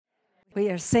We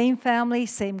are same family,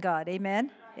 same God.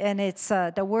 Amen. And it's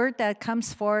the word that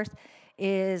comes forth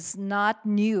is not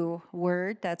new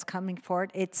word that's coming forth.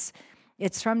 It's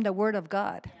from the word of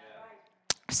God.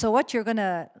 So what you're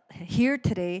gonna hear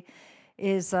today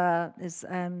is at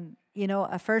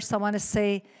first I want to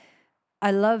say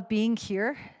I love being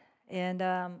here, and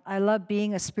I love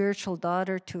being a spiritual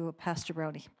daughter to Pastor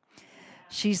Brownie.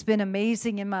 She's been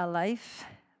amazing in my life,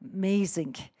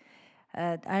 amazing.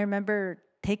 I remember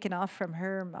taking off from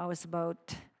her. I was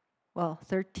about,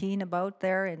 13, about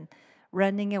there, and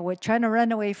running away, trying to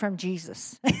run away from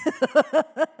Jesus,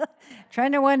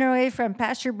 trying to run away from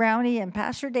Pastor Brownie and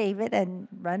Pastor David, and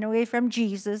run away from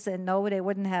Jesus. And no, they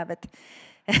wouldn't have it.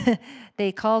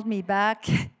 They called me back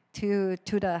to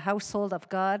the household of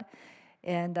God,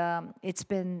 and it's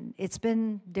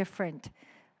been different.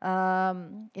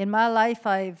 In my life,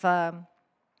 I've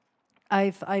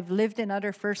lived in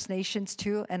other First Nations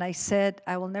too, and I said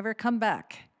I will never come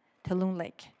back to Loon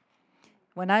Lake.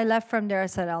 When I left from there, I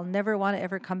said I'll never want to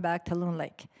ever come back to Loon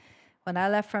Lake. When I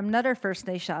left from another First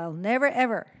Nation, I'll never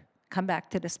ever come back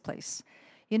to this place.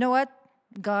 You know what?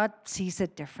 God sees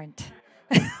it different.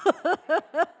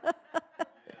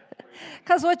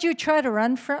 Because what you try to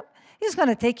run from, He's going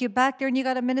to take you back there, and you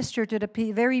got to minister to the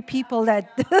very people that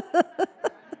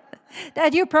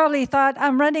that you probably thought,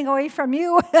 I'm running away from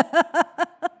you.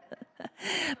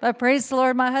 But praise the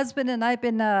Lord, my husband and I have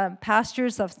been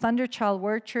pastors of Thunderchild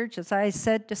Word Church. As I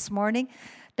said this morning,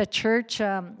 the church,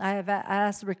 I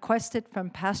have requested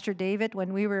from Pastor David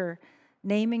when we were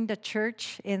naming the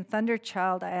church in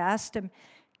Thunderchild, I asked him,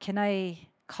 can I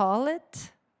call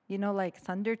it, like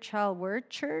Thunderchild Word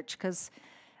Church? Because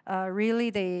really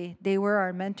they were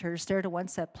our mentors. They're the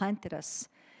ones that planted us.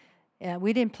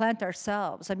 We didn't plant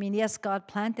ourselves. I mean, yes, God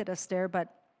planted us there,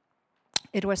 but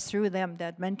it was through them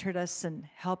that mentored us and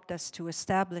helped us to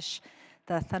establish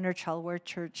the Thunderchild Word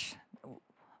Church,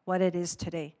 what it is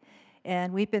today.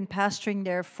 And we've been pastoring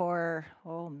there for,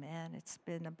 it's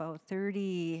been about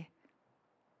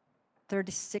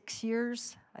 36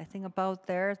 years, I think, about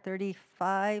there,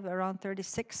 35, around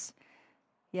 36.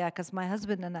 Yeah, because my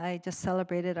husband and I just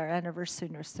celebrated our anniversary,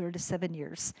 and it was 37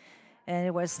 years. And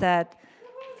it was that,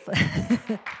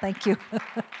 thank you.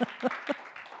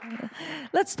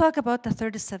 Let's talk about the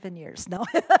 37 years now.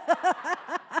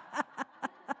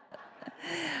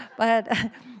 But,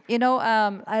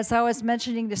 as I was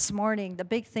mentioning this morning, the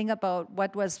big thing about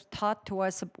what was taught to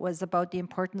us was about the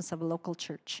importance of a local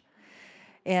church.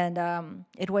 And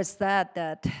it was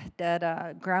that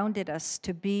grounded us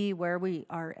to be where we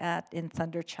are at in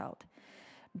Thunderchild.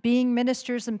 Being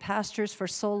ministers and pastors for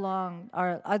so long,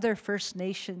 our other First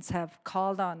Nations have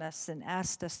called on us and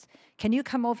asked us, can you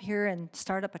come over here and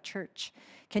start up a church?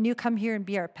 Can you come here and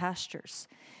be our pastors?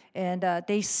 And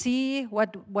they see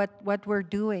what we're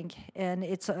doing, and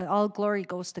it's all glory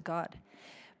goes to God.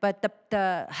 But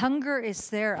the hunger is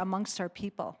there amongst our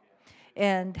people.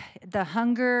 And the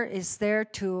hunger is there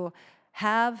to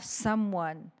have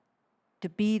someone to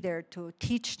be there to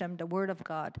teach them the Word of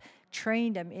God,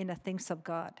 train them in the things of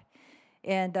God.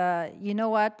 And you know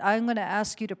what? I'm going to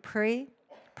ask you to pray.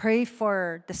 Pray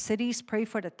for the cities, pray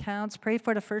for the towns, pray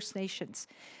for the First Nations,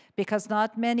 because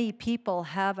not many people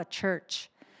have a church.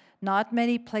 Not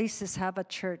many places have a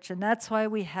church. And that's why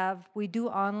we do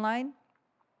online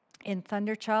in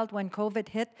Thunderchild. When COVID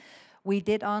hit, we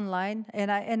did online.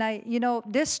 And I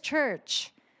this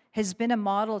church has been a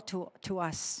model to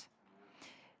us.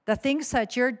 The things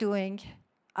that you're doing,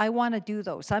 I want to do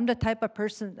those. I'm the type of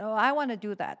person, I want to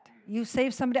do that. You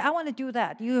save somebody, I want to do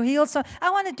that. You heal some, I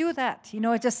want to do that.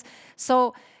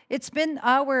 So it's been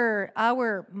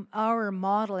our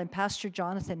model, and Pastor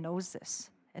Jonathan knows this.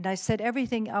 And I said,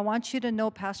 everything, I want you to know,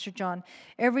 Pastor John,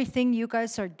 everything you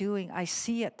guys are doing, I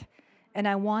see it. And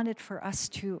I want it for us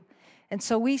too. And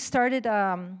so we started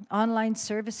online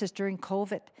services during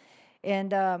COVID.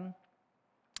 And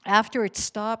after it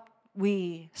stopped,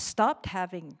 we stopped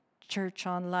having church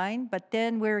online, but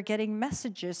then we're getting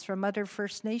messages from other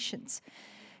First Nations.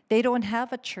 They don't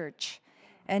have a church.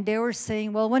 And they were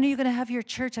saying, well, when are you going to have your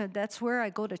church? And that's where I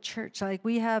go to church. Like,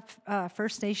 we have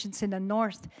First Nations in the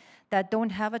north that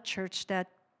don't have a church, that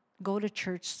go to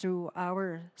church through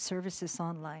our services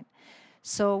online.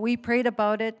 So we prayed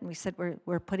about it, and we said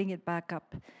we're putting it back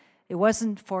up. It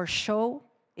wasn't for show.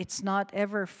 It's not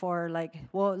ever for like,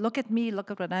 well, look at me,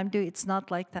 look at what I'm doing. It's not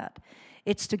like that.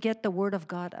 It's to get the Word of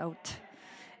God out.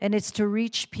 And it's to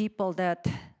reach people that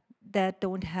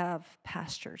don't have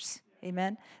pastors.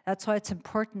 Amen? That's why it's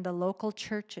important, the local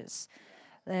churches,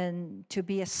 and to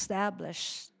be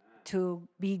established, to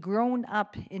be grown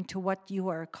up into what you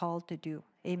are called to do.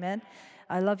 Amen?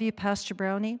 I love you, Pastor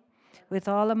Brownie. With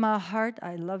all of my heart,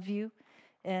 I love you.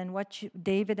 And what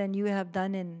David and you have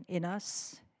done in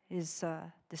us is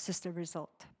this is the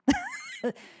result.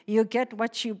 You get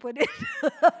what you put in.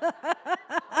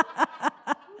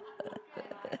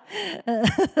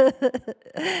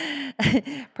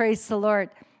 Praise the Lord.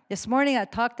 This morning I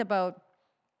talked about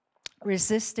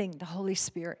resisting the Holy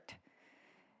Spirit.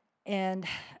 And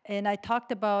I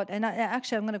talked about,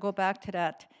 actually I'm going to go back to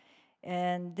that.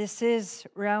 And this is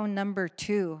round number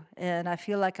 2. And I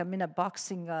feel like I'm in a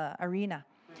boxing arena.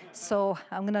 So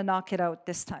I'm going to knock it out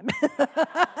this time.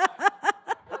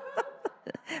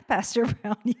 Pastor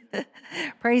Brownie.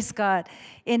 Praise God.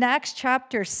 In Acts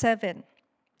chapter 7,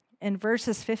 in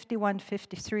verses 51,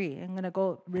 53, I'm going to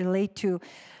go relate to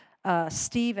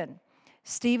Stephen.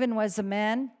 Stephen was a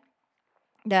man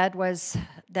that was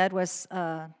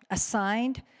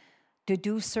assigned to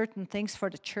do certain things for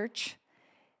the church,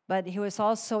 but he was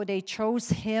also, they chose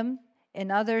him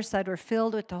and others that were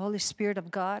filled with the Holy Spirit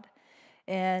of God,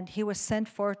 and he was sent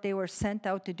forth. They were sent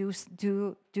out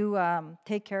to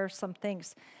take care of some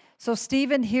things. So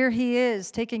Stephen, here he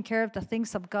is, taking care of the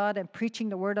things of God and preaching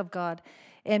the word of God,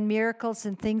 and miracles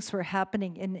and things were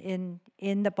happening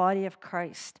in the body of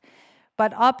Christ.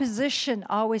 But opposition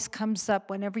always comes up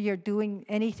whenever you're doing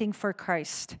anything for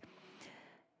Christ.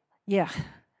 Yeah,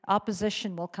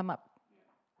 opposition will come up.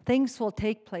 Things will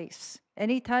take place.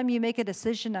 Anytime you make a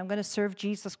decision, I'm going to serve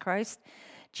Jesus Christ,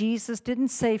 Jesus didn't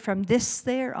say from this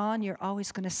there on, you're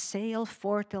always going to sail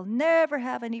forth. You'll never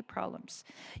have any problems.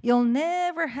 You'll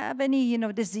never have any,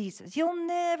 diseases. You'll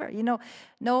never,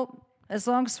 no, as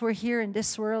long as we're here in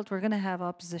this world, we're going to have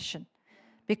opposition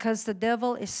because the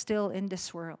devil is still in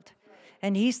this world.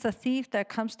 And he's the thief that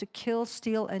comes to kill,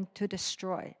 steal, and to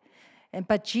destroy.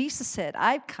 But Jesus said,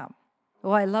 I've come. Oh,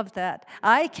 I love that.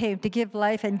 I came to give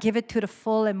life and give it to the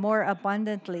full and more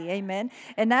abundantly. Amen.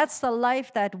 And that's the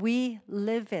life that we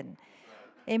live in.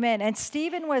 Amen. And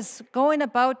Stephen was going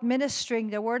about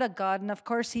ministering the word of God. And of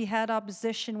course, he had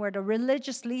opposition where the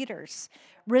religious leaders,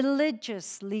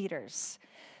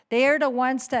 they are the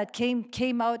ones that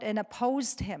came out and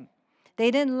opposed him.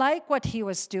 They didn't like what he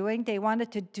was doing. They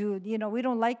wanted to do, we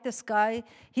don't like this guy.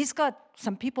 He's got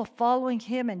some people following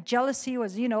him, and jealousy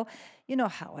was, you know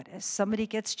how it is. Somebody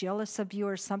gets jealous of you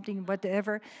or something,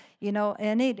 whatever,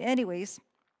 anyways.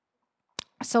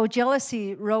 So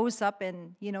jealousy rose up,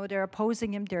 and, they're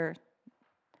opposing him.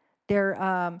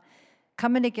 They're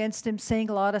coming against him,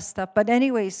 saying a lot of stuff. But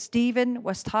anyways, Stephen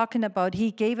was talking about, he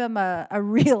gave him a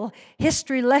real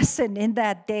history lesson in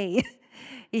that day.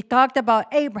 He talked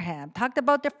about Abraham, talked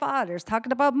about their fathers,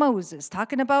 talking about Moses,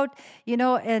 talking about,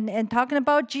 and talking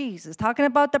about Jesus, talking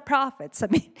about the prophets. I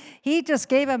mean, he just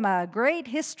gave him a great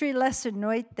history lesson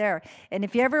right there. And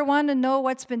if you ever want to know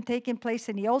what's been taking place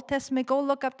in the Old Testament, go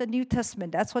look up the New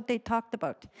Testament. That's what they talked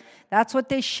about. That's what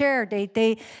they shared.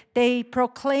 They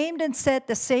proclaimed and said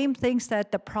the same things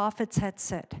that the prophets had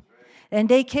said. And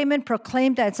they came and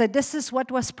proclaimed that and said, this is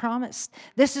what was promised.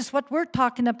 This is what we're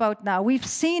talking about now. We've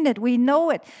seen it. We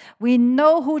know it. We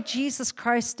know who Jesus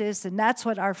Christ is, and that's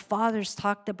what our fathers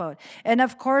talked about. And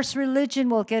of course, religion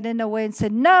will get in the way and say,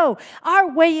 no, our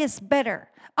way is better.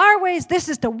 Our way is, this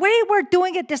is the way we're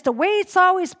doing it. This is the way it's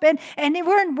always been, and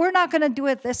we're not going to do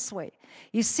it this way.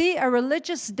 You see, a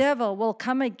religious devil will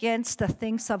come against the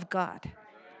things of God.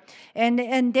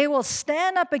 And they will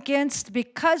stand up against,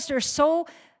 because they're so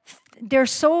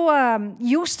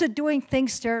used to doing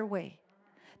things their way.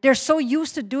 They're so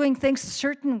used to doing things a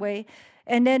certain way.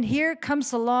 And then here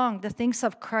comes along the things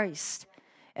of Christ.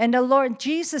 And the Lord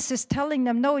Jesus is telling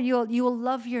them, no, you'll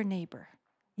love your neighbor.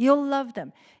 You'll love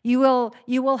them. You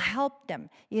will help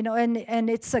them. And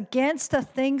it's against the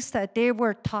things that they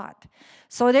were taught.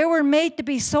 So they were made to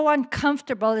be so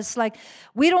uncomfortable. It's like,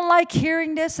 we don't like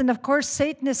hearing this. And of course,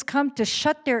 Satan has come to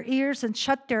shut their ears and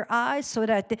shut their eyes so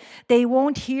that they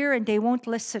won't hear and they won't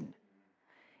listen.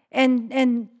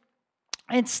 And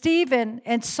Stephen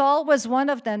and Saul was one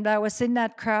of them that was in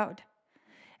that crowd.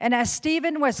 And as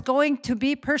Stephen was going to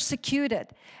be persecuted,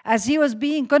 as he was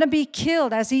going to be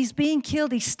killed, as he's being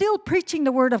killed, he's still preaching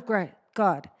the word of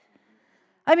God.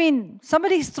 I mean,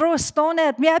 somebody throw a stone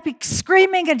at me, I'd be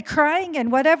screaming and crying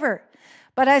and whatever.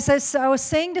 But as I was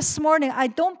saying this morning, I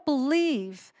don't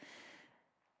believe,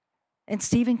 and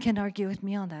Stephen can argue with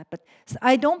me on that, but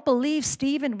I don't believe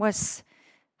Stephen was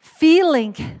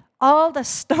feeling all the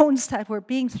stones that were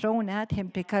being thrown at him,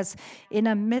 because in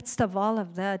the midst of all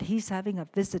of that, he's having a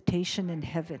visitation in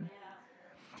heaven.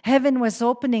 Heaven was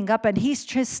opening up, and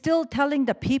he's still telling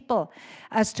the people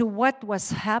as to what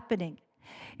was happening.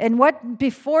 And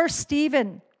before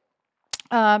Stephen,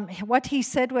 what he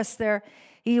said was there,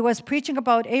 He was preaching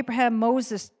about Abraham,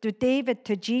 Moses, to David,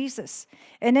 to Jesus.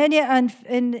 And then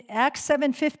in Acts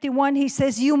 7:51, he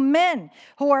says, "You men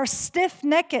who are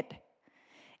stiff-necked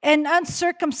and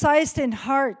uncircumcised in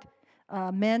heart."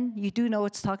 Men, you do know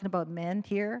it's talking about men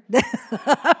here.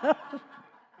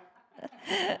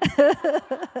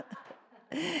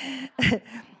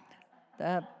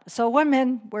 So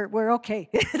women, we're okay.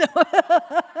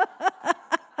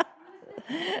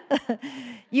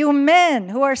 You men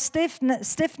who are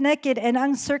stiff-necked and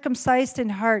uncircumcised in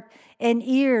heart and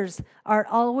ears are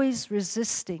always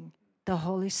resisting the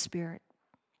Holy Spirit.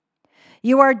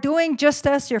 You are doing just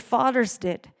as your fathers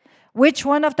did. Which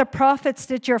one of the prophets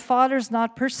did your fathers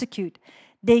not persecute?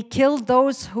 They killed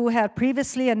those who had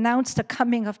previously announced the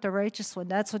coming of the righteous one.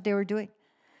 That's what they were doing.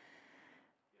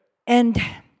 And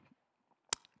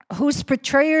whose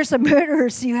betrayers and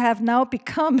murderers you have now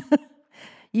become.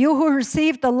 You who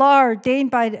received the law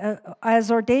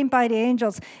as ordained by the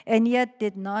angels, and yet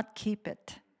did not keep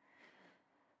it.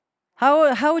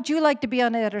 How would you like to be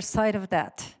on the other side of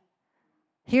that?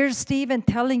 Here's Stephen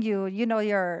telling you,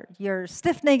 you're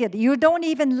stiff-necked. You don't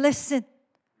even listen.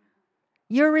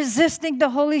 You're resisting the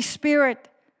Holy Spirit.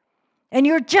 And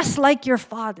you're just like your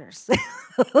fathers.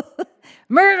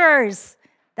 Murderers.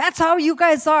 That's how you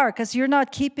guys are, because you're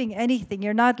not keeping anything.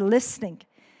 You're not listening.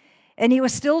 And he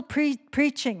was still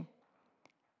preaching.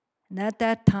 And at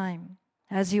that time,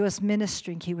 as he was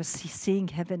ministering, he was seeing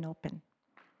heaven open.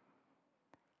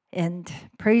 And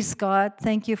praise God,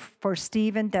 thank you for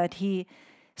Stephen that he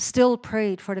still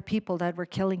prayed for the people that were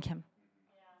killing him,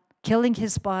 killing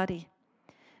his body.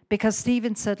 Because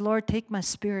Stephen said, "Lord, take my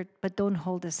spirit, but don't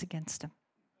hold this against him.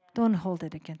 Don't hold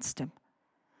it against him."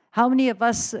 How many of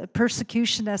us,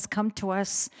 persecution has come to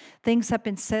us, things have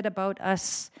been said about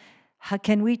us. How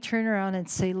can we turn around and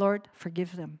say, "Lord,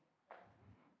 forgive them.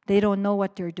 They don't know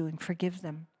what they're doing. Forgive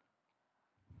them."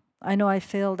 I know I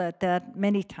failed at that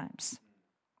many times.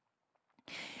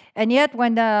 And yet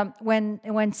when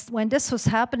this was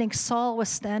happening, Saul was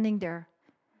standing there.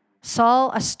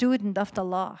 Saul, a student of the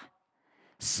law.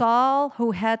 Saul,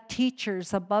 who had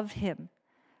teachers above him.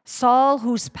 Saul,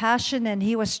 whose passion, and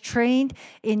he was trained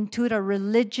into the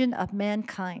religion of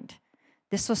mankind.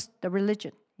 This was the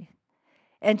religion.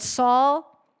 And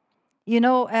Saul,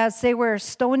 as they were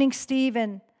stoning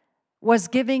Stephen, was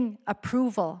giving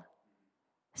approval.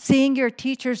 Seeing your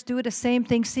teachers do the same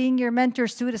thing, seeing your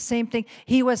mentors do the same thing,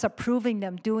 he was approving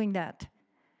them doing that.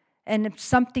 And if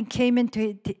something came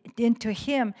into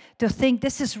him to think,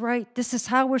 this is right, this is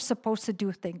how we're supposed to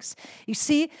do things. You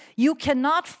see, you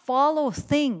cannot follow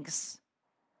things.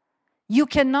 You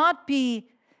cannot be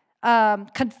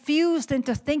confused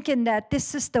into thinking that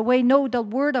this is the way. No, the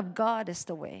Word of God is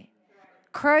the way.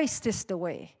 Christ is the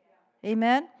way.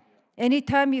 Amen?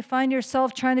 Anytime you find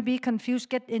yourself trying to be confused,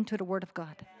 get into the Word of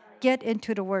God. Get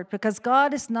into the Word, because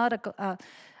God is not an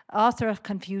author of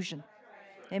confusion.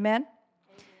 Amen?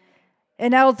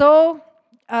 And although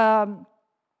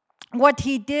what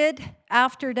he did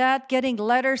after that, getting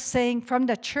letters saying from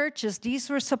the churches, these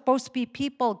were supposed to be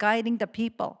people guiding the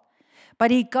people. But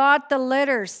he got the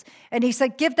letters and he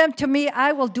said, "Give them to me,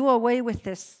 I will do away with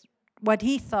this." What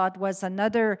he thought was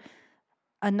another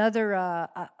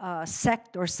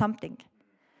sect or something.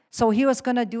 So he was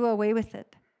going to do away with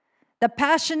it. The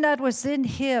passion that was in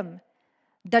him,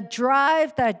 the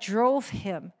drive that drove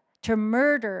him to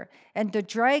murder and to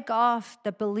drag off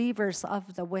the believers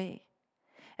of the way.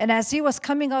 And as he was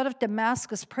coming out of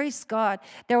Damascus, praise God,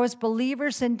 there was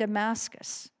believers in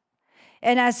Damascus.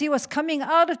 And as he was coming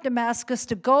out of Damascus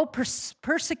to go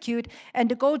persecute and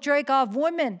to go drag off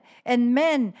women and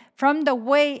men from the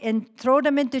way and throw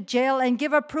them into jail and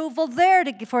give approval there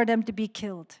for them to be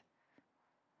killed.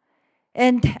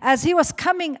 And as he was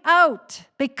coming out,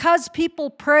 because people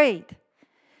prayed,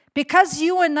 because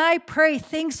you and I pray,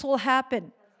 things will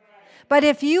happen. But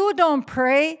if you don't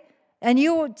pray and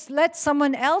you let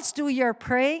someone else do your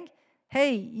praying,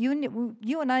 hey,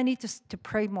 you and I need to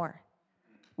pray more.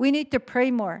 We need to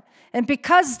pray more. And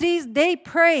because they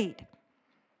prayed,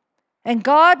 and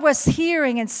God was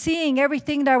hearing and seeing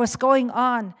everything that was going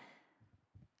on,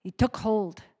 he took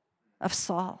hold of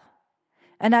Saul.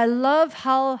 And I love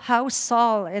how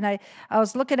Saul, and I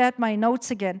was looking at my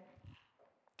notes again.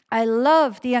 I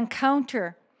love the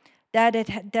encounter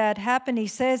that happened. He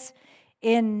says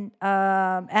in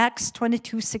Acts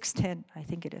 22:6-10, I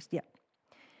think it is, yeah.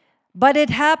 "But it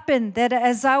happened that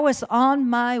as I was on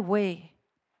my way,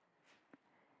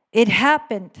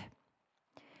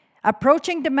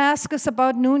 approaching Damascus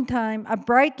about noontime, a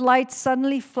bright light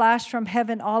suddenly flashed from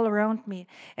heaven all around me,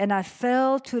 and I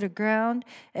fell to the ground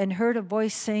and heard a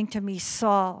voice saying to me,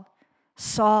 'Saul,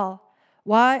 Saul,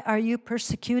 Why are you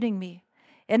persecuting me?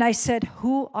 And I said,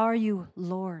 Who are you,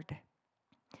 Lord?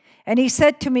 And he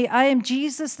said to me, I am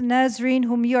Jesus the Nazarene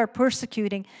whom you are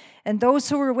persecuting. And those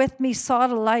who were with me saw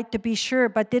the light, to be sure,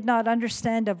 but did not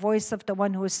understand the voice of the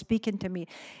one who was speaking to me.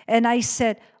 And I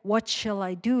said, What shall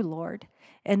I do, Lord?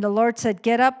 And the Lord said,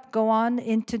 Get up, go on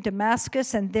into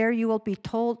Damascus, and there you will be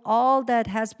told all that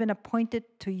has been appointed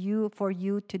to you for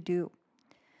you to do.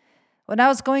 When I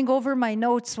was going over my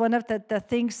notes, one of the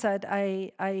things that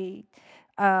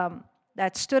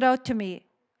that stood out to me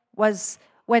was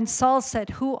when Saul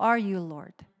said, Who are you,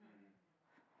 Lord?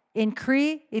 In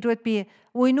Cree, it would be,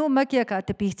 the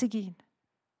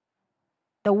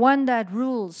one that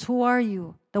rules. Who are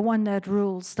you? The one that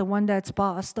rules, the one that's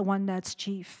boss, the one that's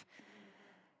chief.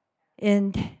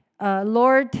 And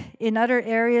Lord, in other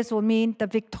areas, will mean the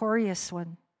victorious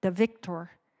one, the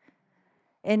victor.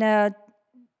 In the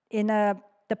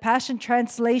Passion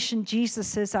Translation, Jesus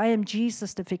says, I am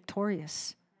Jesus the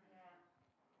victorious.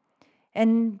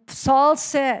 And Saul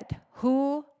said,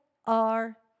 Who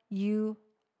are you,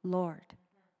 Lord?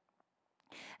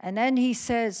 And then he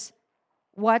says,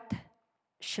 What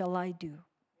shall I do?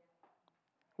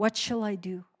 What shall I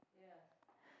do?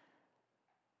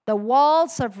 The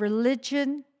walls of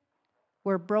religion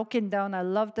were broken down. I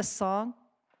love the song.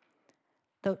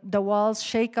 The walls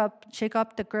shake up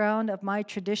the ground of my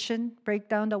tradition, break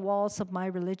down the walls of my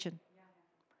religion.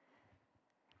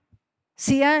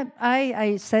 See,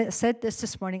 I said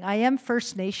this morning. I am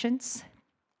First Nations,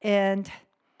 and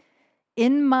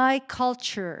in my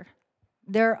culture,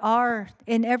 there are,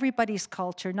 in everybody's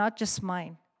culture, not just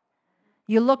mine.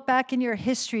 You look back in your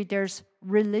history, there's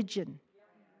religion.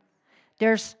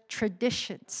 There's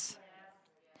traditions.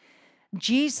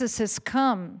 Jesus has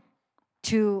come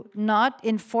to not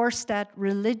enforce that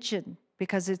religion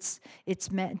because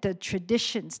the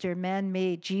traditions, they're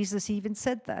man-made. Jesus even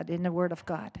said that in the Word of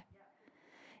God.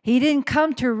 He didn't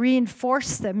come to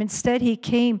reinforce them. Instead, he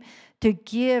came to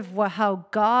give how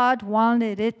God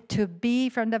wanted it to be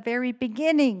from the very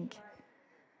beginning.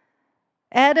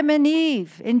 Adam and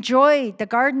Eve enjoyed the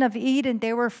Garden of Eden.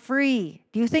 They were free.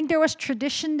 Do you think there was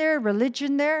tradition there,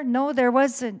 religion there? No, there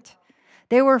wasn't.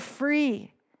 They were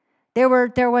free.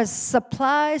 There was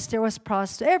supplies, there was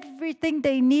prosperity. Everything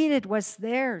they needed was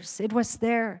theirs. It was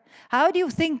there. How do you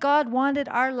think God wanted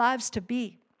our lives to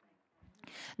be?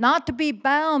 Not to be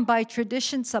bound by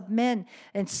traditions of men,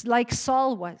 and like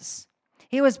Saul was.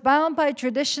 He was bound by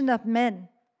tradition of men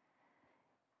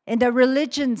and the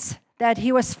religions that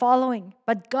he was following.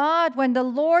 But God, when the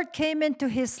Lord came into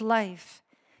his life,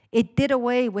 it did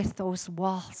away with those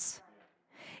walls.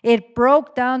 It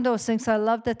broke down those things. I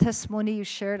love the testimony you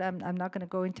shared. I'm not going to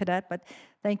go into that, but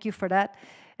thank you for that.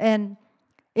 And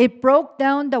it broke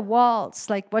down the walls,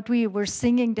 like what we were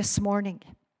singing this morning.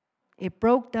 It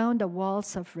broke down the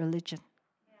walls of religion.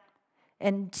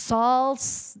 And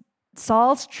Saul's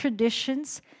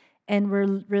traditions and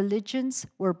religions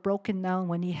were broken down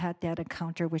when he had that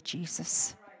encounter with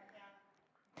Jesus.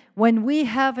 When we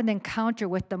have an encounter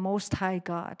with the Most High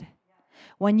God,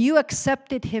 when you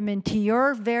accepted him into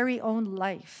your very own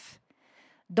life,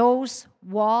 those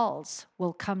walls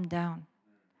will come down.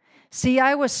 See,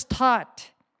 I was taught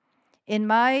in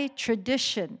my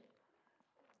tradition,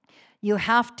 you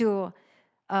have to,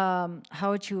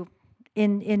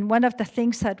 in one of the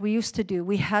things that we used to do,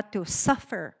 we had to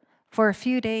suffer for a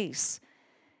few days.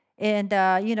 And,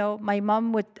 my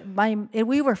mom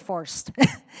we were forced.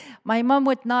 My mom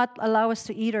would not allow us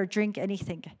to eat or drink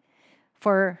anything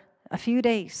for a few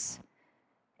days.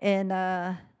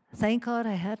 And thank God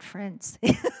I had friends.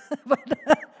 But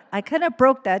I kind of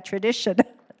broke that tradition.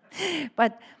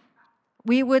 But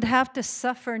we would have to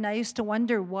suffer, and I used to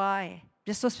wonder why.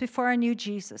 This was before I knew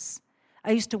Jesus.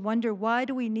 I used to wonder, why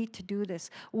do we need to do this?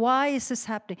 Why is this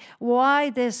happening? Why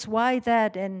this? Why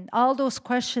that? And all those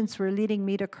questions were leading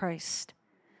me to Christ.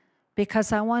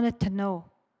 Because I wanted to know.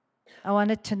 I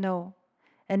wanted to know.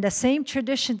 And the same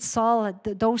tradition Saul,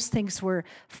 those things were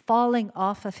falling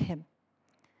off of him.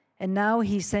 And now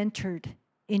he's entered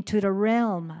into the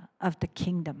realm of the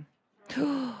kingdom.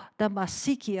 The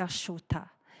Masiki Ashota.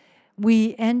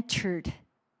 We entered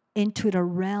into the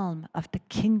realm of the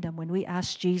kingdom when we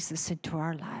asked Jesus into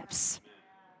our lives.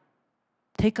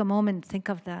 Take a moment and think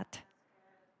of that.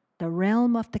 The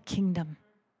realm of the kingdom.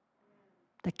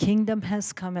 The kingdom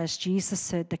has come, as Jesus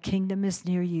said, the kingdom is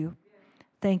near you.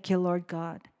 Thank you, Lord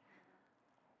God.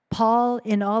 Paul,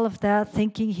 in all of that,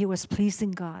 thinking he was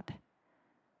pleasing God,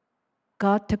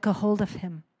 God took a hold of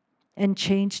him and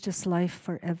changed his life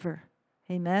forever.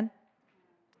 Amen?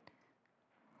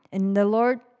 And the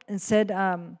Lord said,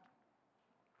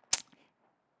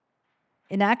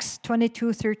 in Acts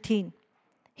 22:13,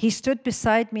 He stood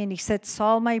beside me and he said,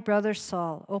 Saul, my brother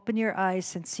Saul, open your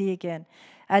eyes and see again.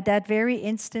 At that very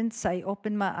instant, I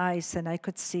opened my eyes and I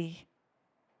could see.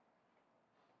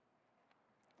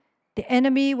 The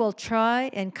enemy will try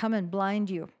and come and blind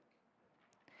you.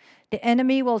 The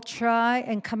enemy will try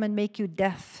and come and make you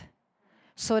deaf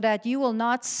so that you will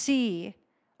not see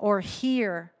or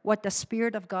hear what the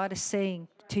Spirit of God is saying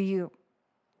to you.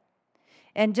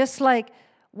 And just like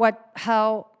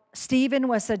how Stephen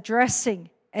was addressing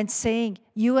and saying,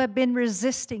 you have been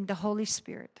resisting the Holy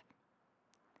Spirit.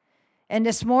 And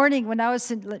this morning when I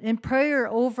was in prayer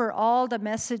over all the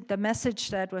message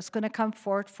that was going to come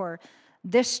forth for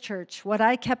this church, what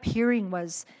I kept hearing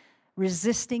was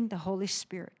resisting the Holy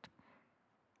Spirit.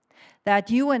 That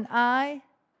you and I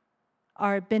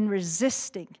are been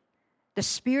resisting the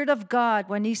Spirit of God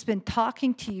when He's been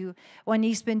talking to you, when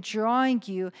He's been drawing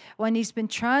you, when He's been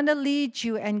trying to lead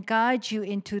you and guide you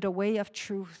into the way of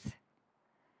truth.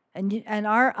 And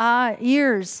our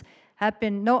ears have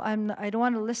been, I don't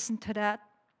want to listen to that.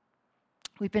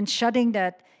 We've been shutting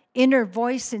that inner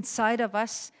voice inside of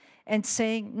us and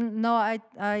saying, no,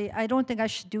 I don't think I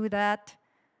should do that.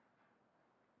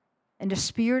 And the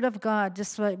Spirit of God,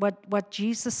 just like what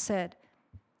Jesus said,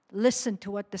 listen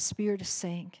to what the Spirit is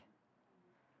saying.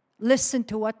 Listen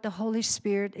to what the Holy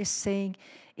Spirit is saying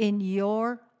in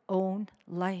your own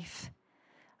life.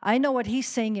 I know what He's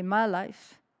saying in my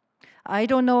life. I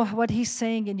don't know what He's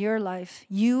saying in your life.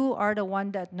 You are the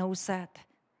one that knows that.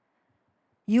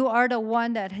 You are the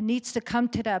one that needs to come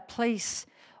to that place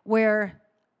where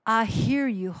I hear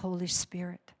you, Holy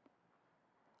Spirit.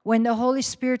 When the Holy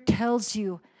Spirit tells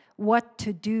you what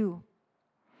to do,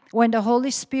 when the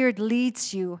Holy Spirit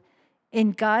leads you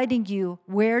in guiding you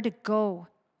where to go,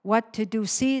 what to do.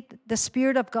 See, the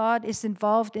Spirit of God is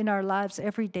involved in our lives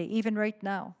every day, even right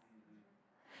now.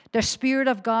 The Spirit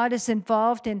of God is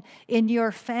involved in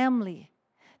your family.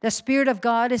 The Spirit of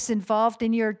God is involved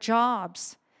in your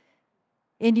jobs,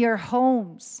 in your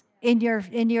homes, in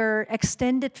your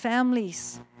extended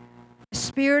families. The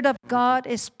Spirit of God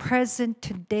is present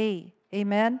today.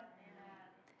 Amen?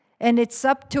 And it's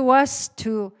up to us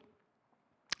to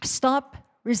stop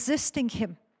resisting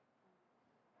Him.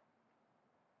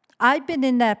 I've been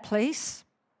in that place,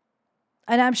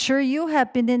 and I'm sure you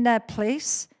have been in that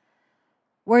place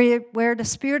where the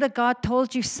Spirit of God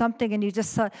told you something and you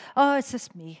just thought, oh, it's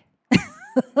just me.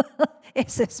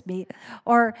 It's just me.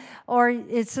 Or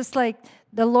it's just like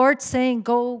the Lord saying,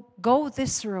 go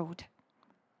this road.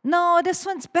 No, this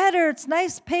one's better. It's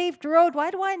nice paved road. Why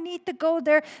do I need to go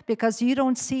there? Because you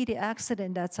don't see the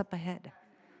accident that's up ahead.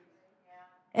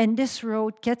 And this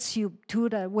road gets you to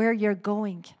where you're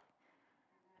going.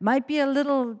 Might be a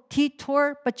little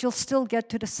detour, but you'll still get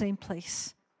to the same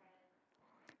place.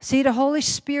 See, the Holy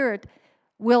Spirit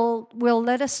will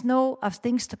let us know of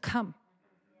things to come.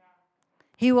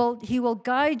 He will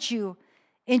guide you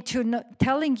into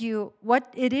telling you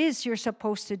what it is you're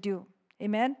supposed to do.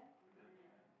 Amen?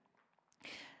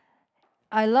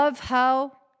 I love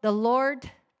how the Lord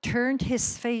turned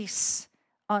His face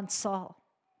on Saul.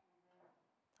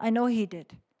 I know He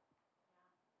did.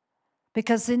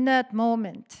 Because in that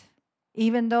moment,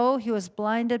 even though he was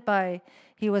blinded, but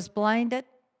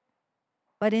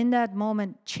in that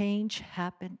moment, change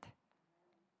happened.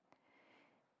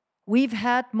 We've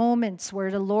had moments where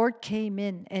the Lord came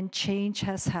in and change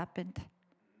has happened.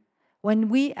 When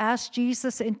we ask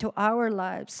Jesus into our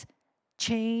lives,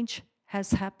 change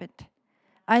has happened.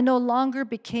 I no longer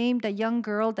became the young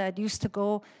girl that used to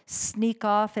go sneak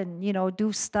off and,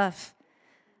 do stuff.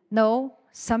 No,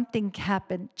 something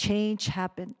happened. Change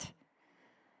happened.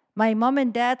 My mom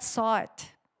and dad saw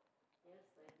it.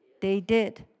 They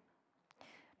did.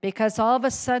 Because all of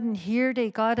a sudden, here they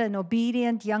got an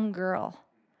obedient young girl.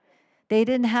 They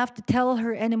didn't have to tell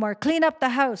her anymore, clean up the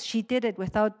house. She did it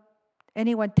without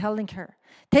anyone telling her.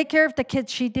 Take care of the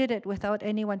kids. She did it without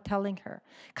anyone telling her.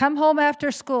 Come home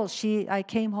after school. I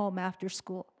came home after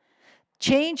school.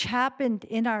 Change happened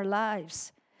in our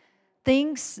lives.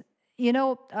 Things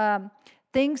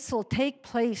will take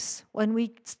place when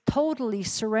we totally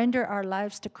surrender our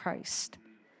lives to Christ.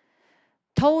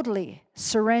 Totally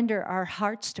surrender our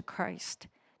hearts to Christ.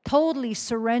 Totally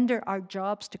surrender our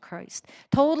jobs to Christ.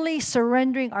 Totally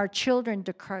surrendering our children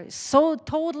to Christ. So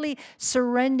totally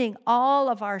surrendering all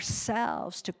of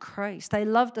ourselves to Christ. I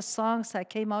love the songs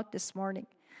that came out this morning.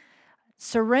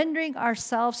 Surrendering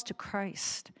ourselves to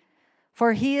Christ.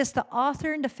 For He is the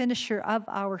author and the finisher of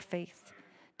our faith.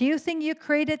 Do you think you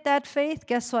created that faith?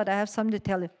 Guess what? I have something to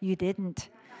tell you. You didn't.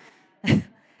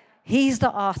 He's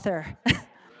the author.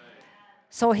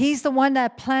 So He's the one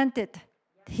that planted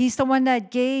He's the one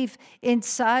that gave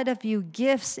inside of you,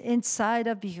 gifts inside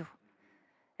of you.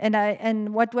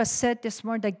 And what was said this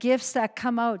morning, the gifts that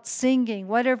come out, singing,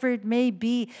 whatever it may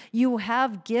be, you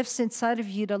have gifts inside of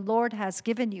you the Lord has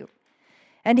given you.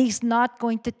 And He's not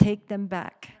going to take them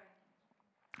back.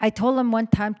 I told Him one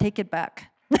time, take it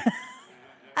back.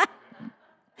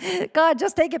 God,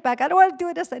 just take it back. I don't want to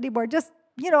do this anymore. Just,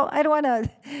 I don't want to.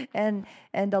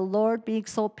 And the Lord being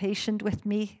so patient with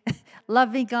me,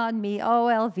 loving on me. Oh,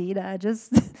 Elvina,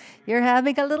 you're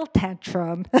having a little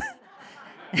tantrum.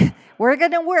 We're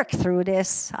going to work through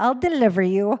this. I'll deliver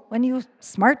you when you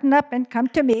smarten up and come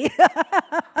to me.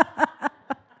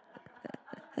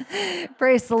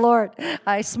 Praise the Lord.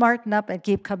 I smarten up and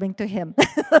keep coming to Him.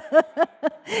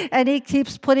 And He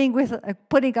keeps putting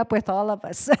up with all of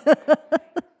us.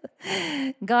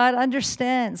 God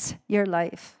understands your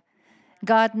life.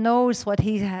 God knows what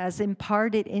He has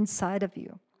imparted inside of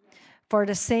you. For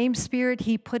the same Spirit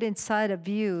He put inside of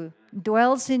you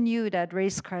dwells in you that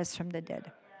raised Christ from the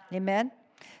dead. Amen?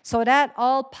 So that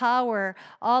all power,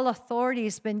 all authority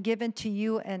has been given to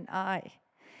you and I.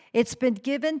 It's been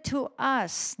given to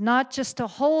us, not just to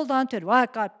hold on to it. Well, I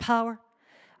got power.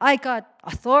 I got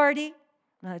authority.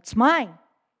 It's mine.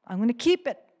 I'm going to keep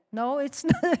it. No, it's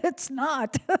not. It's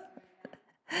not.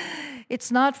 It's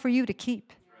not for you to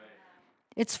keep.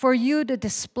 It's for you to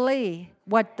display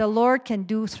what the Lord can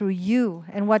do through you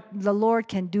and what the Lord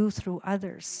can do through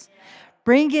others.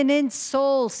 Bringing in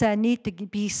souls that need to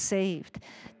be saved.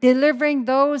 Delivering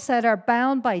those that are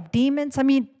bound by demons. I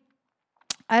mean,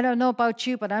 I don't know about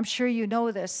you, but I'm sure you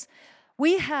know this.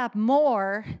 We have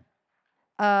more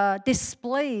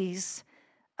displays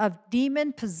of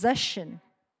demon possession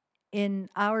in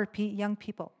our young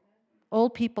people.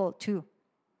 Old people too.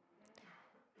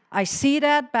 I see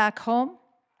that back home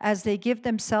as they give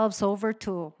themselves over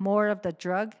to more of the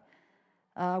drug.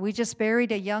 We just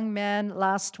buried a young man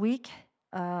last week.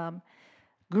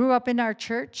 Grew up in our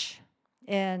church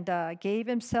and gave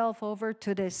himself over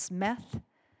to this meth,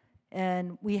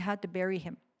 and we had to bury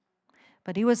him.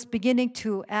 But he was beginning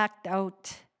to act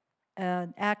out,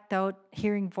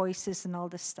 hearing voices and all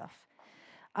this stuff.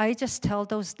 I just tell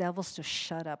those devils to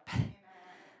shut up.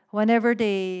 Whenever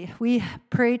we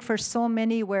prayed for so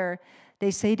many where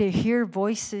they say they hear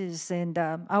voices, and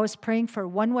I was praying for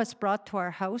one was brought to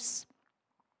our house.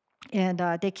 And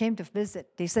they came to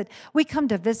visit. They said, we come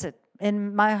to visit.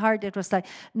 In my heart, it was like,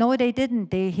 no, they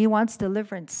didn't. He wants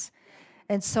deliverance.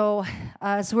 And so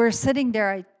as we're sitting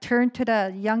there, I turned to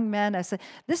the young man. I said,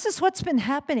 this is what's been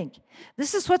happening.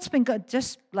 This is what's been good.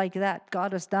 Just like that,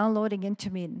 God was downloading into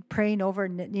me and praying over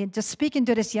and just speaking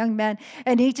to this young man.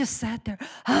 And he just sat there.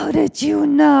 How did you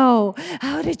know?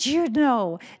 How did you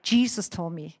know? Jesus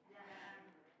told me.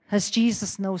 As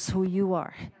Jesus knows who you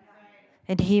are.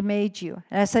 And He made you.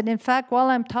 And I said, in fact, while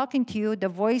I'm talking to you, the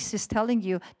voice is telling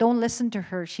you, don't listen to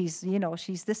her. She's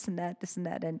this and that, this and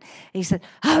that. And he said,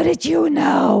 how did you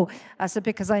know? I said,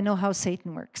 because I know how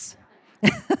Satan works.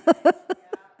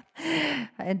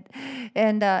 and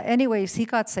anyways, he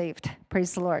got saved.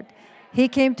 Praise the Lord. He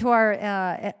came to our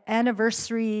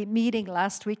anniversary meeting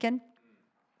last weekend.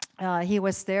 He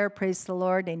was there, praise the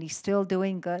Lord, and he's still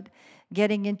doing good.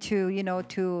 Getting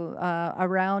into,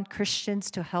 around Christians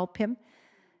to help him.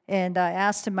 And I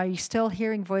asked him, are you still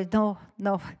hearing voice?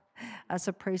 No. I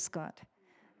said, praise God.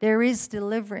 There is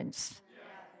deliverance.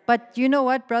 But you know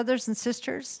what, brothers and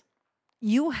sisters?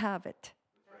 You have it.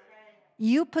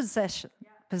 You possess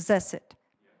it.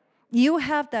 You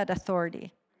have that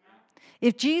authority.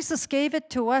 If Jesus gave it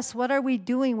to us, what are we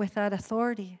doing with that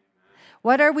authority?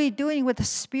 What are we doing with the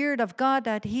Spirit of God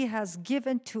that He has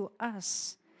given to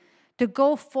us to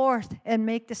go forth and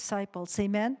make disciples?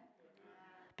 Amen?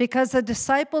 Because the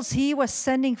disciples He was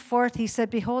sending forth, He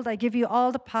said, behold, I give you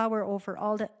all the power over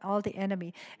all the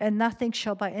enemy, and nothing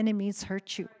shall by any means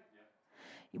hurt you.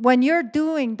 When you're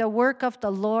doing the work of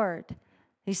the Lord,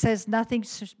 He says, nothing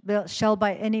shall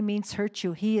by any means hurt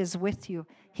you. He is with you.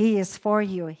 He is for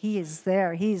you. He is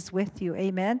there. He is with you.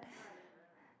 Amen?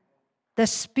 The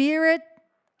Spirit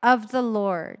of the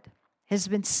Lord has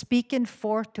been speaking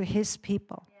forth to His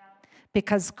people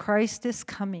because Christ is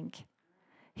coming.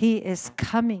 He is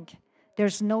coming.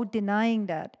 There's no denying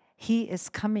that. He is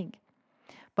coming.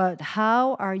 But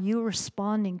how are you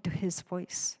responding to His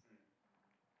voice?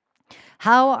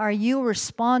 How are you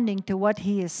responding to what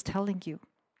He is telling you?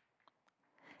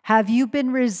 Have you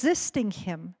been resisting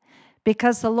Him?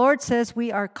 Because the Lord says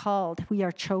we are called, we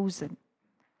are chosen.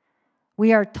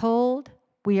 We are told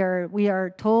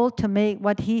to make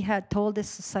what He had told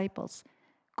His disciples.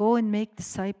 Go and make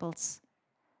disciples.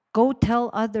 Go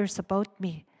tell others about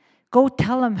me. Go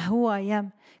tell them who I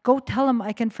am. Go tell them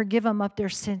I can forgive them of their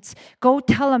sins. Go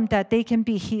tell them that they can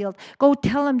be healed. Go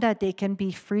tell them that they can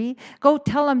be free. Go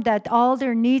tell them that all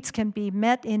their needs can be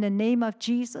met in the name of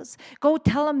Jesus. Go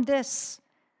tell them this.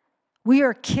 We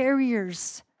are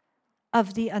carriers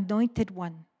of the Anointed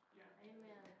One.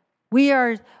 We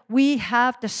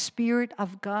have the Spirit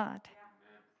of God.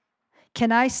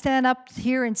 Can I stand up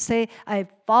here and say,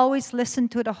 I've always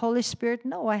listened to the Holy Spirit?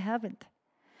 No, I haven't.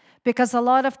 Because a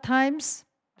lot of times,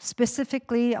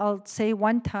 specifically, I'll say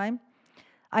one time,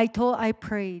 I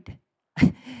prayed.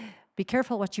 Be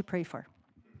careful what you pray for.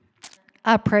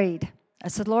 I prayed. I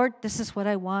said, Lord, this is what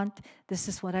I want, this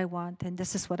is what I want, and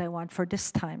this is what I want for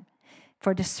this time,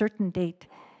 for this certain date.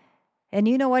 And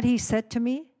you know what he said to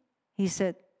me? He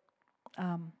said,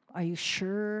 are you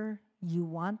sure you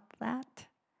want that?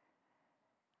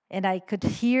 And I could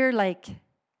hear like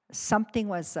something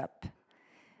was up.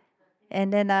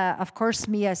 And then, of course,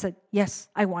 I said, yes,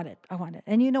 I want it.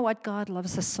 And you know what? God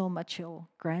loves us so much, He'll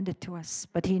grant it to us.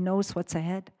 But He knows what's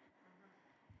ahead.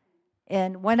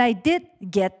 And when I did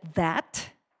get that,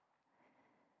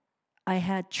 I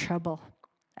had trouble.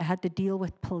 I had to deal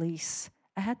with police.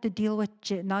 I had to deal with,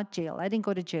 not jail. I didn't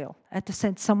go to jail. I had to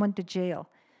send someone to jail.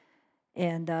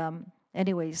 And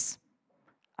anyways,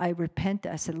 I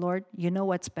repented. I said, Lord, you know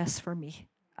what's best for me.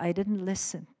 I didn't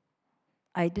listen.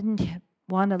 I didn't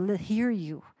want to hear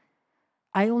you.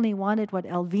 I only wanted what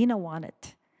Elvina wanted.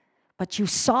 But you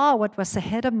saw what was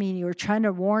ahead of me, and you were trying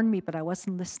to warn me, but I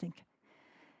wasn't listening.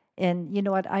 And you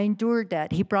know what? I endured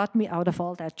that. He brought me out of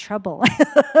all that trouble.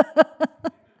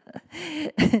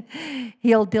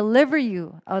 He'll deliver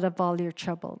you out of all your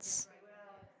troubles.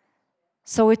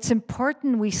 So it's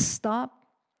important we stop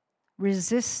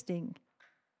resisting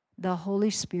the Holy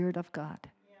Spirit of God,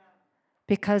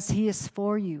 because He is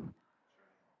for you.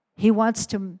 He wants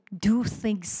to do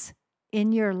things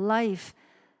in your life,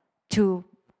 to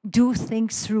do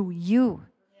things through you.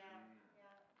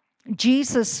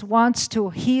 Jesus wants to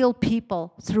heal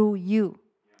people through you.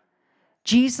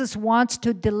 Jesus wants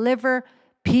to deliver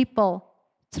people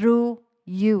through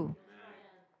you.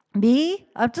 Me?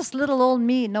 I'm just little old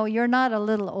me. No, you're not a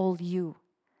little old you.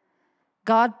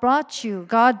 God brought you.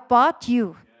 God bought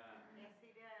you.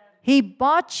 He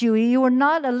bought you. You were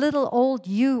not a little old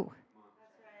you.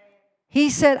 He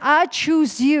said, I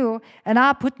choose you, and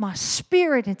I put my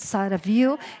Spirit inside of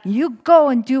you. You go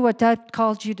and do what I've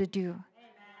called you to do.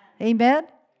 Amen?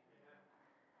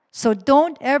 So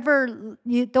don't ever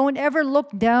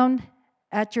look down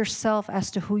at yourself as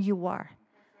to who you are.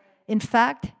 In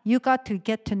fact, you got to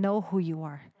get to know who you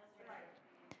are.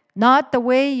 Not the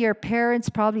way your parents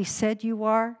probably said you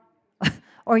are,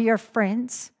 or your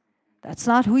friends. That's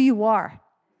not who you are.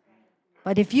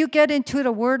 But if you get into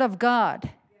the Word of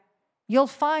God, you'll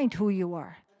find who you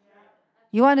are.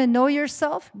 You want to know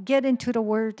yourself? Get into the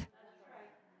Word.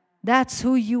 That's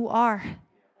who you are.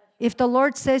 If the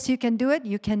Lord says you can do it,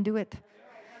 you can do it.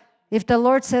 If the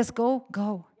Lord says go,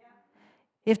 go.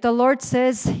 If the Lord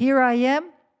says, here I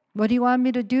am, what do you want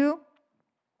me to do?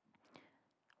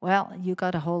 Well, you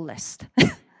got a whole list.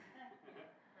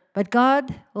 But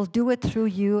God will do it through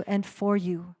you and for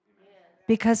you,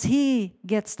 because He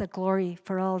gets the glory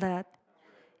for all that.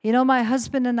 You know, my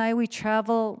husband and I, we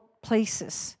travel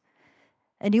places.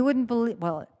 And you wouldn't believe,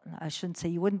 well, I shouldn't say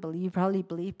you wouldn't believe, you probably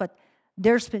believe, but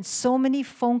there's been so many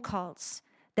phone calls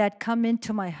that come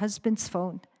into my husband's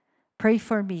phone. Pray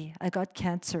for me, I got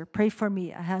cancer. Pray for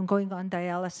me, I'm going on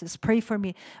dialysis. Pray for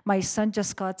me, my son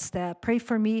just got stabbed. Pray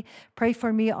for me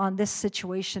on this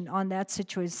situation, on that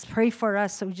situation. Pray for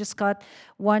us. So we just got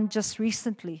one just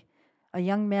recently. A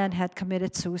young man had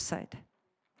committed suicide.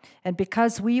 And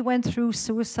because we went through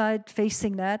suicide,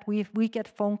 facing that, we get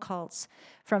phone calls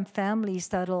from families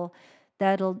that'll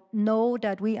know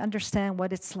that we understand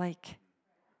what it's like.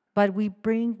 But we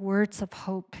bring words of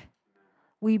hope.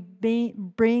 We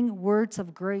bring words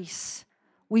of grace.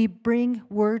 We bring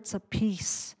words of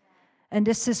peace. And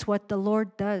this is what the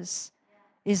Lord does,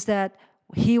 is that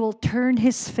He will turn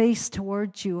His face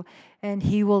towards you and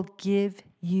He will give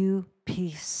you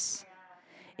peace.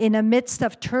 In the midst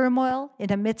of turmoil, in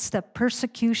the midst of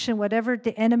persecution, whatever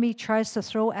the enemy tries to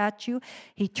throw at you,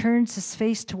 He turns His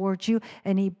face towards you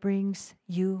and He brings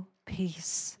you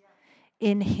peace.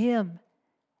 In Him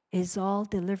is all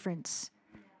deliverance.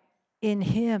 In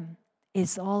Him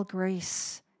is all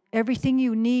grace. Everything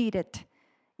you need,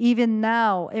 even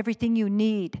now, everything you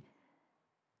need,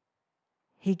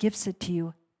 He gives it to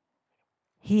you.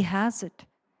 He has it.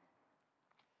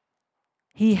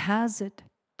 He has it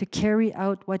to carry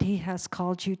out what He has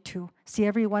called you to. See,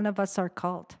 every one of us are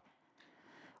called.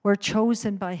 We're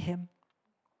chosen by Him.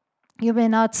 You may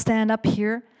not stand up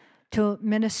here to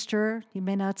minister. You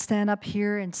may not stand up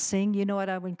here and sing. You know what?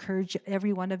 I would encourage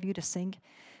every one of you to sing.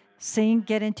 Sing,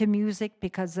 get into music,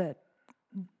 because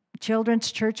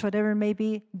children's church, whatever it may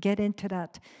be, get into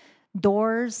that.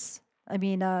 Doors,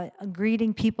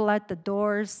 greeting people at the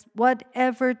doors,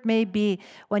 whatever it may be.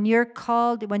 When you're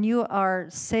called, when you are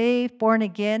saved, born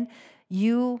again,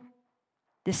 you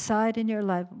decide in your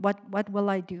life, what will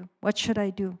I do? What should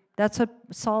I do? That's what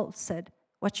Saul said.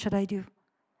 What should I do?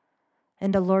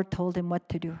 And the Lord told him what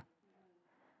to do.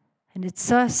 And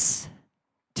it's us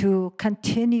to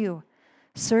continue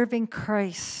serving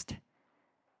Christ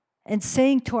and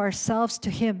saying to ourselves, to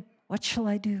Him, what shall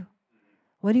I do?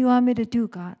 What do you want me to do,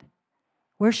 God?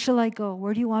 Where shall I go?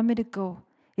 Where do you want me to go?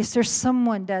 Is there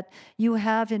someone that you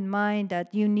have in mind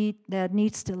that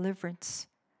needs deliverance?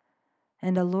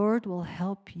 And the Lord will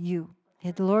help you.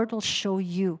 The Lord will show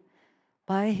you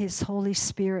by His Holy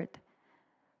Spirit.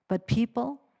 But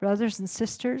people, brothers and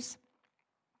sisters,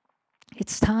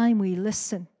 it's time we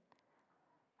listen.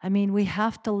 We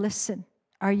have to listen.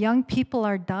 Our young people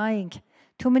are dying.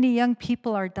 Too many young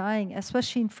people are dying,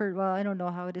 especially I don't know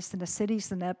how it is in the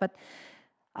cities and that, but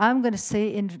I'm going to say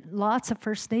in lots of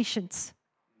First Nations,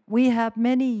 we have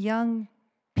many young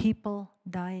people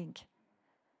dying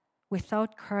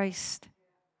without Christ.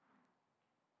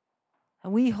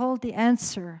 And we hold the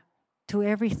answer to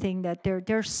everything that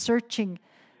they're searching.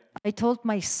 I told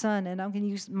my son, and I'm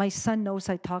going to my son knows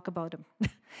I talk about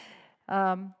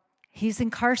him. He's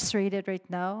incarcerated right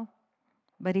now,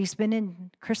 but he's been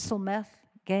in crystal meth,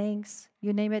 gangs,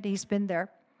 you name it, he's been there.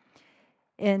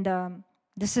 And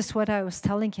this is what I was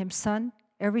telling him, son,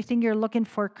 everything you're looking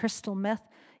for, crystal meth,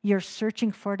 you're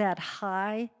searching for that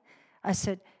high. I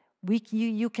said,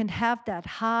 you can have that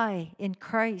high in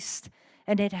Christ,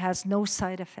 and it has no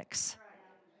side effects.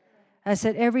 I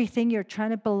said, everything you're trying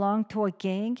to belong to a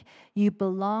gang, you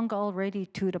belong already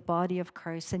to the body of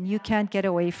Christ, and you can't get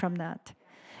away from that.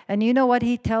 And you know what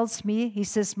he tells me? He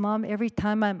says, Mom, every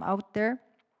time I'm out there,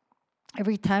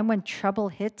 every time when trouble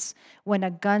hits, when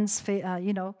a gun's,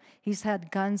 he's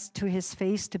had guns to his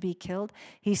face to be killed,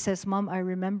 he says, Mom, I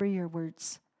remember your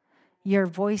words. Your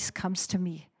voice comes to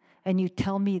me, and you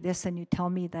tell me this and you tell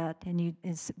me that, and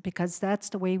it's because that's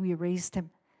the way we raised him.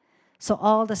 So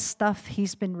all the stuff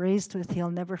he's been raised with,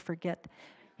 he'll never forget.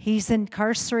 He's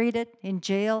incarcerated in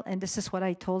jail, and this is what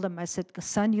I told him. I said,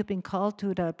 son, you've been called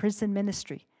to the prison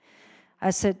ministry.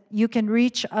 I said, you can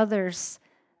reach others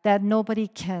that nobody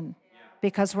can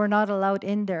because we're not allowed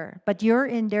in there. But you're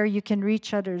in there, you can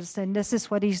reach others, and this is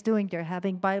what he's doing. They're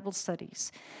having Bible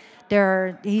studies.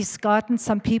 He's gotten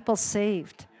some people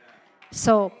saved.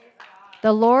 So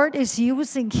the Lord is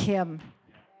using him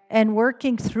and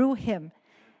working through him.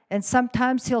 And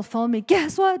sometimes he'll phone me,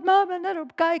 guess what, Mom, another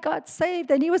guy got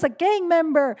saved, and he was a gang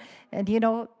member. And,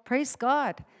 praise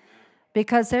God.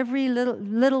 Because every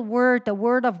little word, the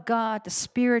word of God, the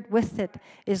Spirit with it,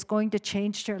 is going to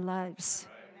change their lives.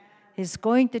 Is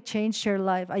going to change their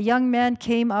life. A young man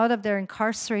came out of there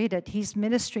incarcerated. He's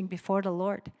ministering before the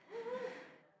Lord.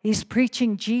 He's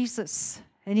preaching Jesus.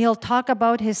 And he'll talk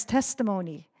about his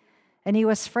testimony. And he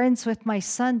was friends with my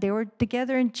son. They were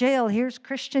together in jail. Here's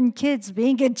Christian kids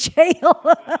being in jail.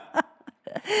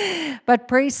 But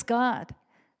praise God.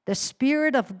 The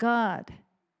Spirit of God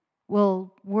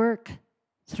will work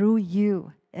through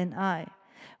you and I.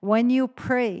 When you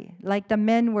pray, like the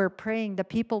men were praying, the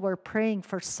people were praying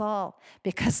for Saul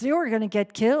because they were going to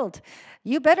get killed.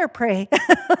 You better pray.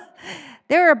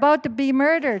 They were about to be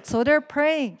murdered, so they're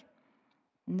praying.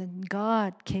 And then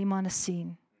God came on a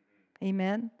scene.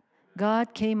 Amen.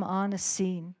 God came on a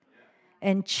scene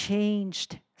and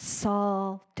changed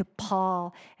Saul to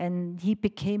Paul, and he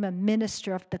became a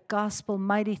minister of the gospel,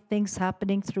 mighty things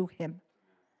happening through him.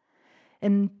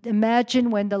 And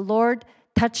imagine when the Lord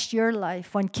touched your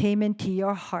life, when came into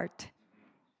your heart,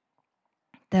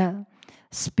 the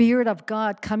Spirit of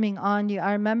God coming on you.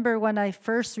 I remember when I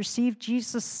first received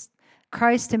Jesus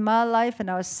Christ in my life,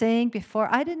 and I was saying before,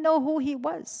 I didn't know who he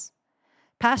was.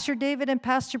 Pastor David and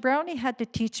Pastor Brownie had to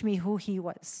teach me who he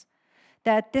was,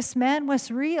 that this man was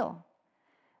real.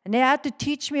 And they had to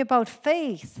teach me about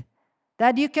faith,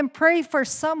 that you can pray for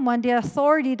someone, the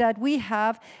authority that we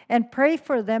have, and pray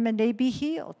for them and they be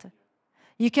healed.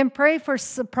 You can pray for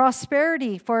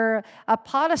prosperity, for a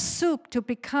pot of soup to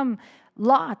become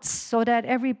lots so that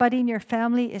everybody in your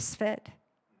family is fed.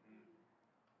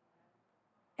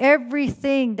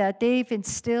 Everything that they've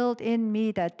instilled in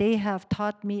me, that they have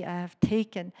taught me, I have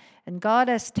taken. And God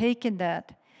has taken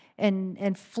that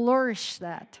and flourished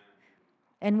that.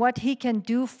 And what he can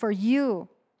do for you,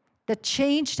 the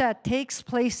change that takes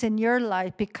place in your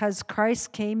life because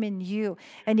Christ came in you,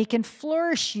 and He can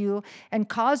flourish you and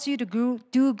cause you to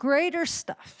do greater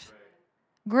stuff,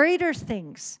 greater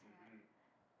things,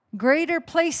 greater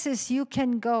places you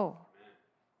can go.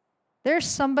 There's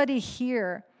somebody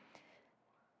here,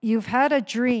 you've had a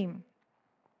dream.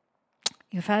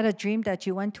 You've had a dream that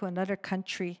you went to another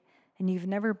country and you've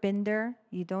never been there.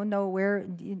 You don't know where,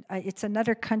 it's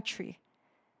another country.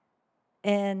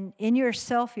 And in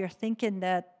yourself, you're thinking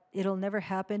that it'll never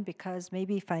happen because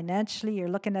maybe financially, you're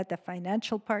looking at the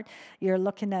financial part, you're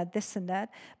looking at this and that.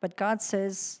 But God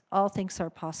says all things are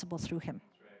possible through Him.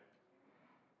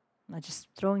 I'm just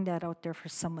throwing that out there for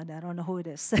someone. I don't know who it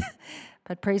is.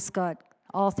 But praise God,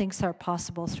 all things are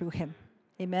possible through Him.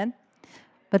 Amen?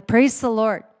 But praise the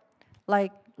Lord.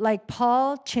 Like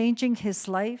Paul changing his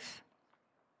life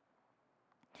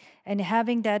and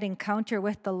having that encounter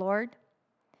with the Lord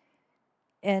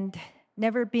and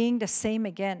never being the same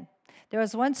again. There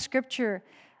was one scripture,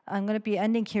 I'm going to be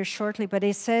ending here shortly, but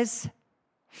it says,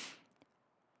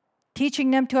 teaching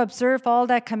them to observe all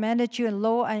that commanded you, and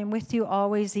lo, I am with you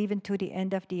always, even to the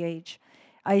end of the age.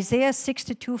 Isaiah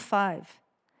 62:5.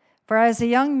 For as a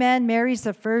young man marries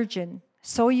a virgin,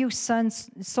 so your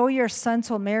sons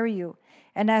will marry you.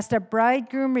 And as the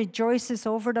bridegroom rejoices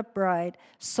over the bride,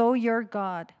 so your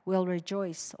God will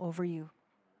rejoice over you.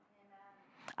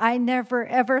 I never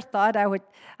ever thought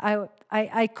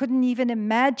I couldn't even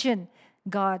imagine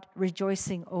God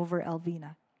rejoicing over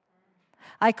Elvina.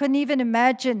 I couldn't even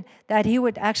imagine that He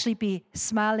would actually be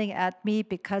smiling at me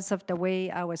because of the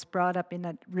way I was brought up in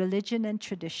a religion and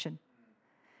tradition.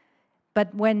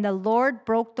 But when the Lord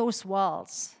broke those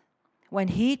walls, when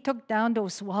He took down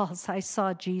those walls, I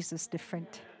saw Jesus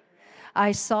different.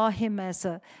 I saw Him as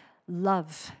a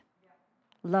love.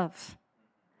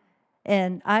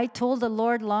 And I told the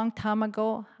Lord long time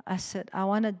ago, I said, I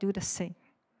want to do the same.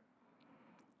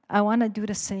 I want to do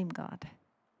the same, God.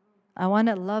 I want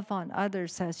to love on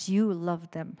others as you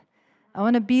love them. I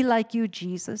want to be like you,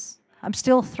 Jesus. I'm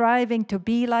still thriving to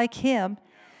be like Him.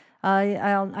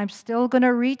 I'm still going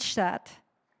to reach that.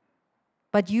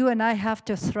 But you and I have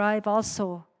to thrive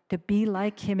also to be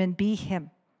like Him and be Him.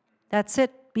 That's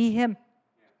it. Be Him.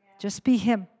 Just be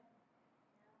Him.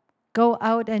 Go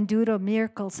out and do the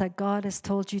miracles that God has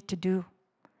told you to do.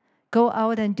 Go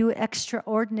out and do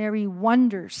extraordinary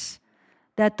wonders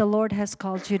that the Lord has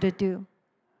called you to do.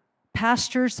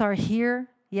 Pastors are here.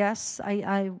 Yes,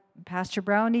 Pastor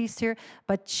Brownie's here.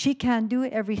 But she can't do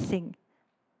everything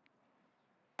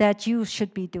that you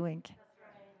should be doing.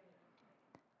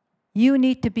 You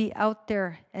need to be out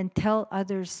there and tell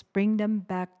others, bring them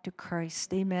back to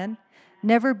Christ. Amen.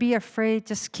 Never be afraid.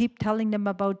 Just keep telling them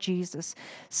about Jesus.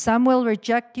 Some will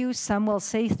reject you. Some will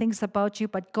say things about you.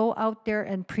 But go out there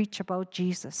and preach about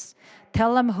Jesus.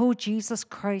 Tell them who Jesus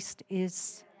Christ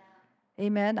is.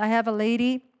 Amen. I have a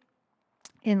lady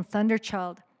in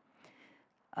Thunderchild.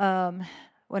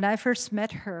 When I first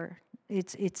met her,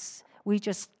 we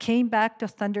just came back to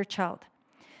Thunderchild.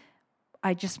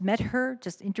 I just met her,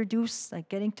 just introduced, like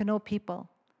getting to know people.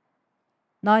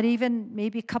 Not even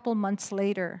maybe a couple months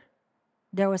later,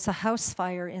 there was a house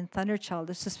fire in Thunderchild.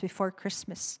 This is before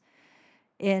Christmas.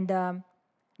 And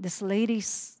this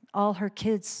lady's, all her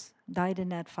kids died in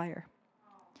that fire.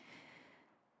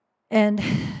 And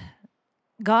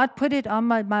God put it on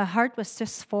my heart was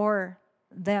just for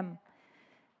them.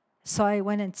 So I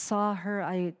went and saw her.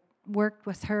 I worked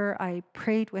with her. I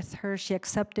prayed with her. She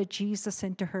accepted Jesus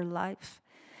into her life.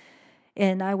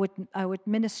 And I would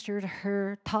minister to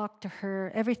her, talk to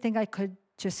her, everything I could,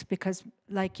 just because,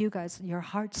 like you guys, your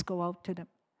hearts go out to them.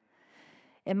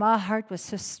 And my heart was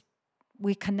just,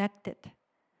 we connected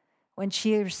when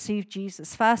she received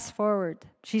Jesus. Fast forward,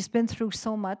 she's been through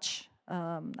so much.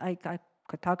 I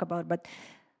could talk about it, but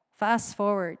fast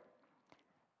forward,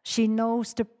 she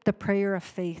knows the prayer of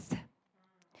faith.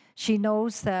 She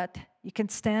knows that you can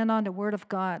stand on the Word of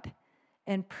God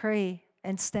and pray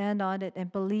and stand on it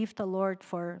and believe the Lord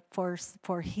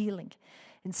for healing.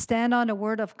 And stand on the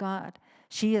Word of God.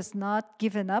 She has not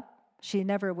given up. She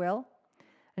never will.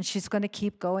 And she's going to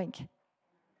keep going.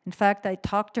 In fact, I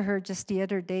talked to her just the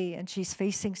other day, and she's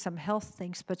facing some health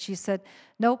things, but she said,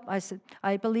 nope. I said,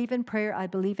 I believe in prayer. I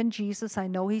believe in Jesus. I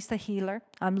know He's the healer.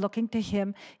 I'm looking to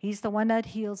Him. He's the one that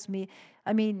heals me.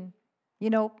 I mean,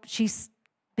 she's,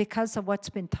 because of what's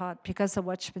been taught, because of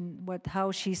what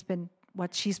she's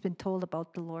been told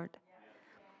about the Lord.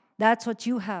 That's what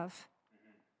you have.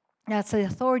 That's the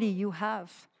authority you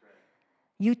have.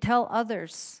 You tell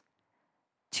others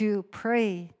to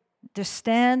pray, to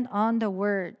stand on the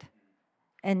Word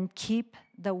and keep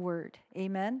the Word.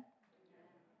 Amen?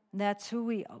 That's who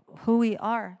we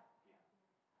are.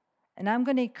 And I'm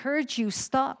going to encourage you,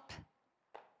 stop.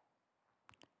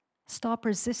 Stop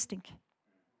resisting.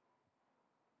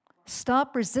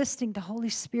 Stop resisting the Holy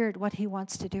Spirit, what He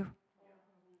wants to do.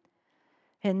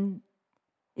 And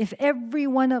if every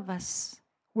one of us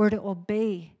were to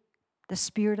obey the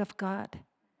Spirit of God,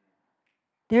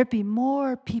 there'd be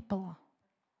more people.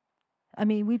 I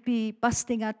mean, we'd be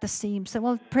busting at the seams. And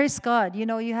well, praise God,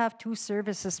 you have 2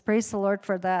 services. Praise the Lord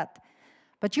for that.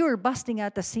 But you were busting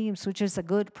at the seams, which is a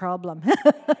good problem.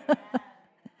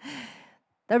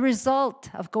 The result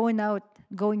of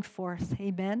going forth.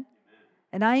 Amen.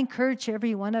 And I encourage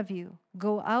every one of you,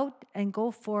 go out and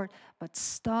go forth, but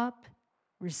stop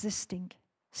resisting.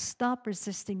 Stop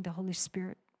resisting the Holy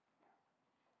Spirit.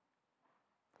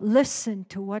 Listen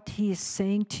to what He is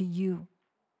saying to you,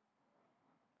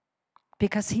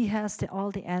 because He has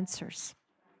all the answers.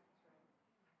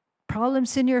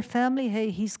 Problems in your family, hey,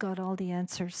 He's got all the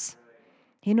answers.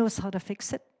 He knows how to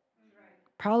fix it.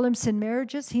 Problems in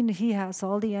marriages, He has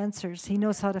all the answers. He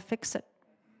knows how to fix it.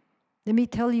 Let me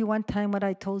tell you one time what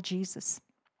I told Jesus.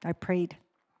 I prayed.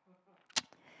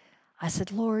 I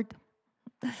said, Lord,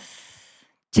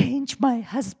 change my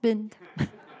husband.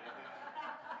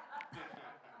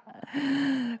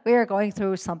 We are going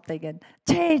through something, and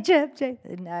change him.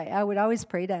 And I would always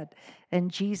pray that. And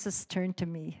Jesus turned to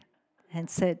me and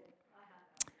said,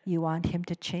 you want him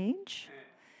to change?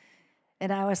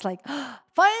 And I was like, oh,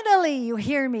 finally, you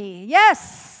hear me.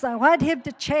 Yes, I want him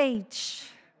to change.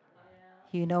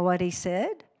 You know what he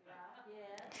said?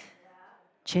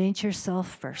 Change yourself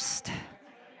first.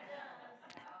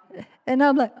 And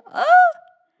I'm like, oh,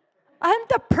 I'm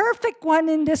the perfect one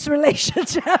in this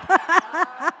relationship.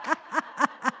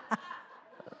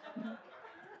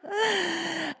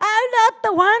 I'm not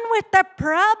the one with the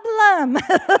problem.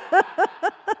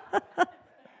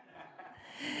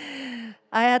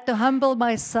 I had to humble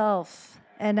myself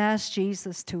and ask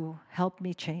Jesus to help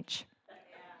me change.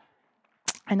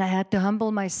 And I had to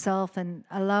humble myself and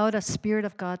allow the Spirit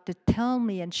of God to tell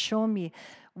me and show me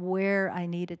where I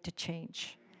needed to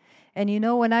change. And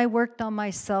when I worked on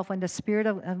myself, when the Spirit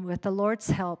of, with the Lord's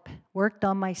help, worked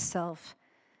on myself,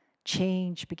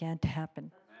 change began to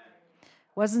happen.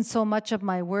 Wasn't so much of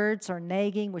my words or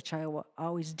nagging, which I was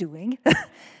always doing,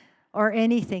 or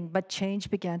anything, but change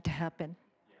began to happen.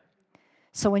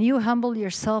 So when you humble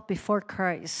yourself before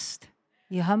Christ,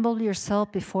 you humble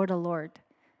yourself before the Lord,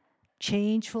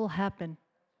 change will happen.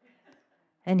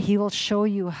 And He will show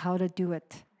you how to do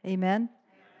it. Amen?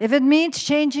 If it means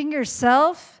changing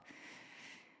yourself,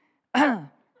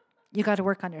 you got to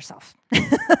work on yourself.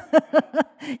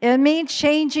 If it means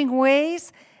changing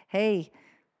ways, hey,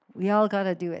 we all got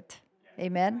to do it.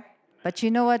 Amen? But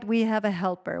you know what? We have a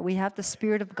helper. We have the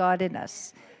Spirit of God in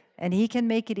us. And He can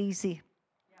make it easy.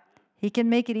 He can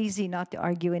make it easy not to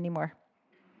argue anymore.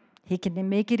 He can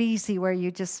make it easy where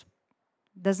you just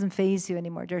doesn't faze you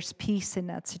anymore. There's peace in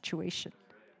that situation.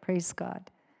 Praise God.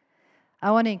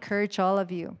 I want to encourage all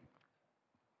of you,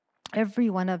 every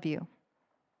one of you.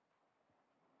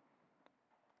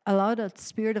 Allow the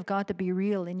Spirit of God to be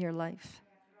real in your life.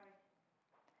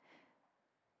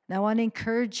 And I want to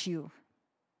encourage you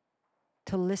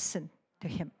to listen to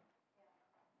Him.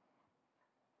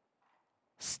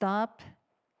 Stop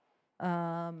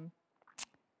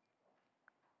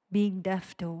being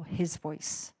deaf to His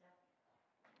voice.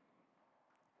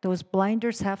 Those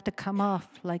blinders have to come off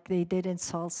like they did in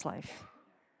Saul's life.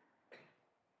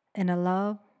 And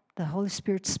allow the Holy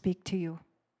Spirit to speak to you.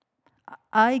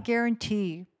 I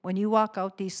guarantee when you walk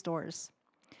out these doors,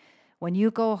 when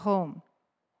you go home,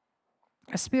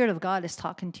 the Spirit of God is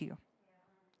talking to you.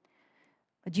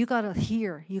 But you got to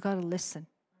hear, you got to listen.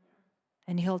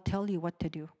 And He'll tell you what to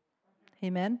do.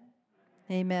 Amen?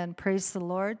 Amen. Praise the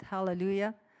Lord.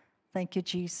 Hallelujah. Thank you,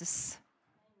 Jesus.